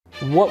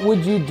What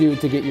would you do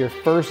to get your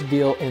first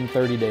deal in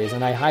 30 days?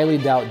 And I highly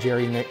doubt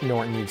Jerry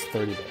Norton needs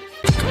 30 days.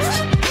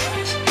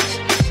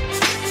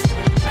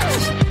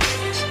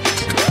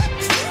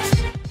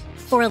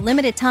 For a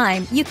limited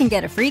time, you can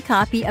get a free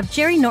copy of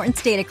Jerry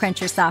Norton's Data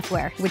Cruncher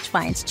software, which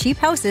finds cheap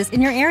houses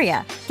in your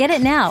area. Get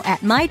it now at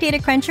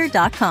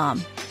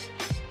mydatacruncher.com.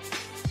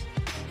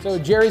 So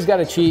Jerry's got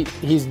to cheat.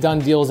 He's done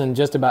deals in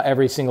just about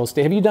every single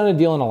state. Have you done a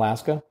deal in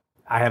Alaska?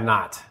 I have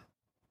not.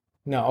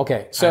 No,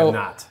 okay. So I have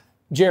not.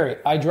 Jerry,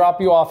 I drop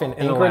you off in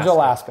Anchorage,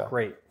 Alaska.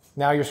 Great.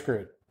 Now you're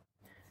screwed.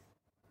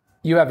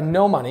 You have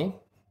no money.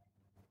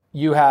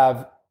 You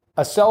have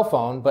a cell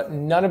phone, but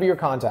none of your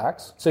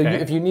contacts. So Okay.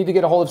 if you need to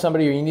get a hold of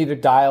somebody or you need to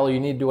dial, or you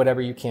need to do whatever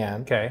you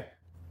can. Okay.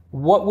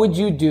 What would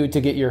you do to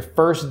get your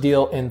first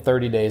deal in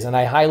 30 days? And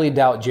I highly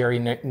doubt Jerry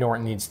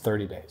Norton needs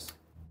 30 days.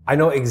 I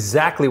know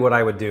exactly what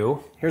I would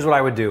do. Here's what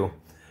I would do.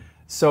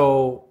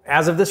 So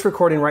as of this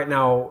recording right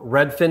now,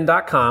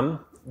 redfin.com,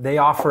 they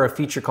offer a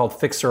feature called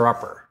Fixer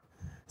Upper.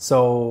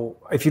 So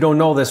if you don't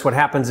know this, what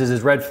happens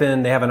is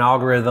Redfin, they have an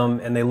algorithm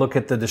and they look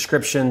at the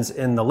descriptions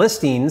in the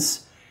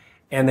listings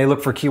and they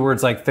look for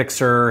keywords like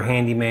fixer,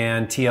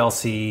 handyman,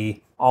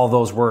 TLC, all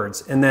those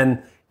words. And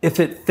then if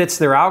it fits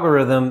their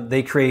algorithm,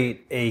 they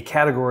create a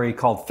category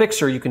called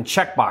Fixer. You can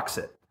checkbox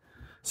it.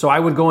 So I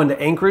would go into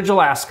Anchorage,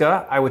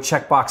 Alaska. I would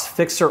checkbox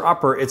Fixer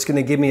Upper. It's going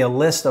to give me a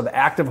list of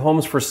active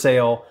homes for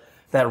sale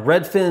that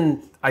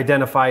Redfin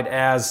identified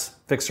as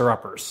Fixer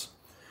Uppers.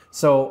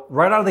 So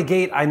right out of the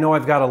gate, I know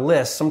I've got a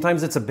list.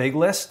 Sometimes it's a big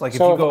list. Like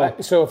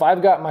So if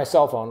I've got my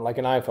cell phone, like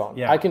an iPhone,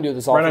 Yeah. I can do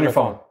this all Right from on my your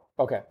phone.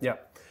 Okay. Yeah.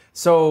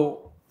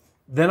 So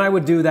then I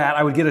would do that.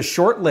 I would get a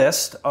short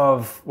list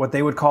of what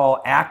they would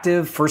call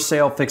active for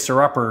sale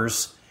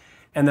fixer-uppers,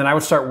 and then I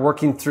would start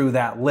working through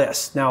that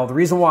list. Now, the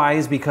reason why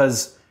is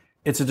because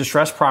it's a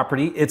distressed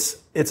property. It's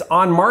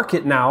on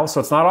market now, so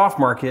it's not off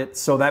market.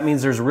 So that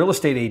means there's real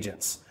estate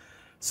agents.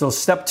 So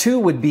step 2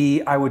 would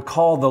be I would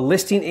call the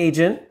listing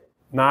agent,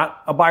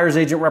 not a buyer's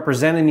agent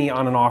representing me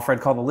on an offer.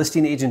 I'd call the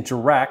listing agent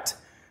direct.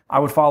 I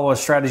would follow a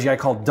strategy I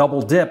call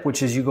double dip,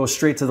 which is you go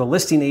straight to the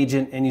listing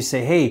agent and you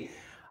say, hey,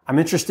 I'm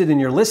interested in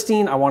your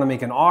listing. I want to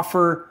make an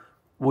offer.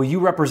 Will you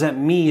represent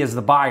me as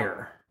the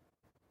buyer?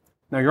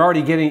 Now you're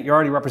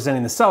already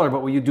representing the seller,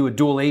 but will you do a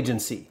dual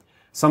agency?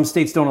 Some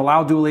states don't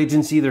allow dual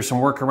agency. There's some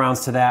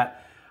workarounds to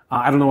that.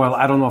 I don't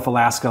know if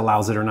Alaska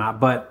allows it or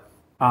not, but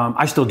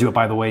I still do it,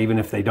 by the way, even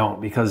if they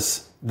don't,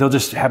 because they'll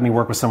just have me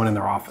work with someone in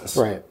their office.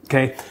 Right.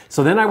 Okay.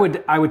 So then I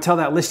would tell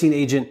that listing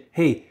agent,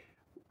 hey,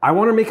 I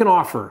want to make an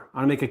offer. I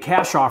want to make a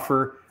cash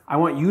offer. I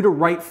want you to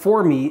write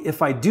for me.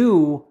 If I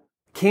do,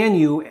 can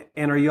you,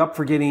 and are you up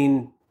for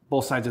getting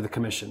both sides of the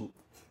commission?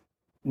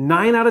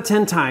 9 out of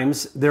 10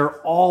 times,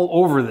 they're all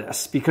over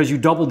this because you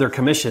doubled their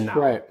commission now.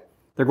 Right.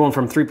 They're going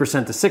from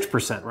 3% to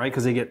 6%, right?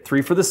 Because they get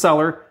 3 for the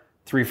seller,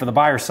 3 for the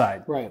buyer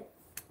side. Right.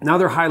 Now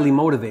they're highly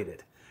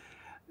motivated.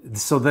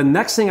 So the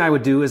next thing I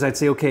would do is I'd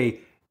say, okay,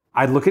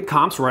 I'd look at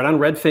comps right on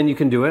Redfin. You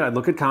can do it. I'd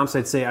look at comps.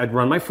 I'd say I'd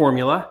run my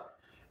formula.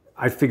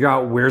 I'd figure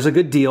out where's a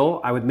good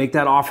deal. I would make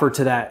that offer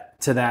to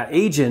that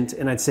agent,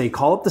 and I'd say,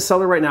 call up the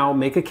seller right now,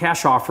 make a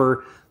cash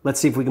offer. Let's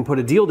see if we can put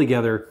a deal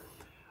together.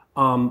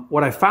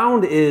 What I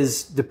found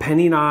is,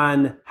 depending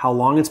on how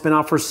long it's been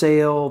out for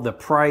sale, the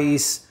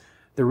price,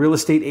 the real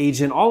estate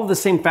agent, all of the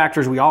same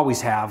factors we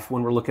always have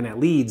when we're looking at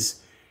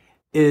leads,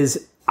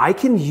 is I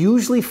can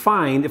usually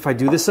find, if I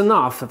do this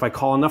enough, if I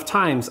call enough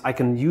times, I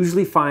can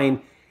usually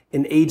find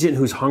an agent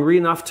who's hungry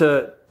enough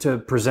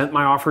to present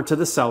my offer to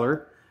the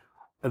seller,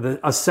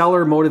 a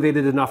seller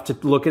motivated enough to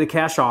look at a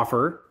cash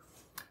offer.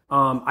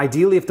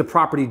 Ideally, if the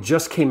property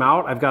just came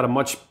out, I've got a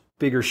much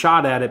bigger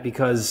shot at it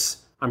because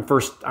I'm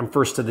first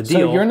to the deal.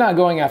 So you're not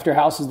going after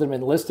houses that have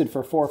been listed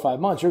for 4 or 5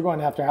 months. You're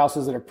going after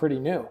houses that are pretty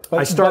new.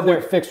 But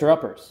they're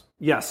fixer-uppers.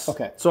 Yes.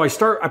 Okay. So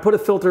I put a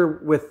filter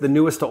with the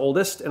newest to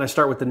oldest, and I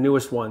start with the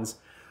newest ones.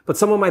 But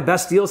some of my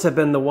best deals have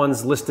been the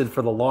ones listed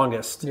for the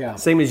longest. Yeah.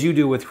 Same as you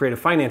do with creative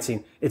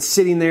financing. It's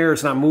sitting there.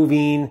 It's not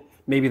moving.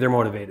 Maybe they're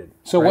motivated.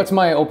 So right? What's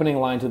my opening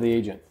line to the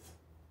agent?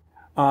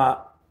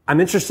 I'm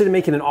interested in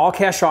making an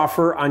all-cash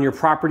offer on your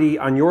property,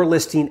 on your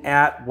listing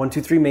at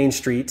 123 Main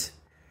Street.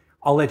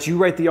 I'll let you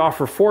write the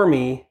offer for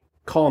me.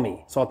 Call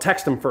me. So I'll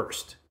text them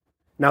first.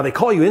 Now they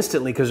call you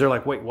instantly because they're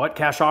like, wait, what?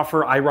 Cash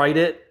offer? I write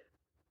it?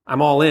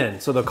 I'm all in.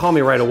 So they'll call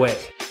me right away.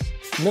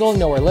 Middle of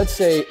nowhere, let's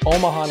say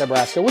Omaha,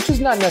 Nebraska, which is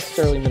not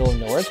necessarily middle of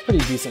nowhere. It's a pretty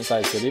decent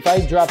sized city. If I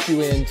dropped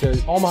you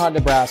into Omaha,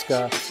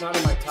 Nebraska. It's not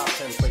in my top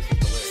 10 places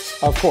to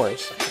live. Of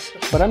course.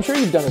 But I'm sure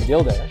you've done a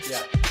deal there.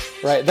 Yeah.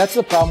 Right. That's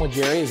the problem with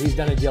Jerry is he's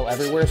done a deal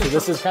everywhere. So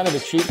this is kind of a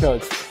cheat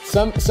code.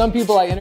 Some people I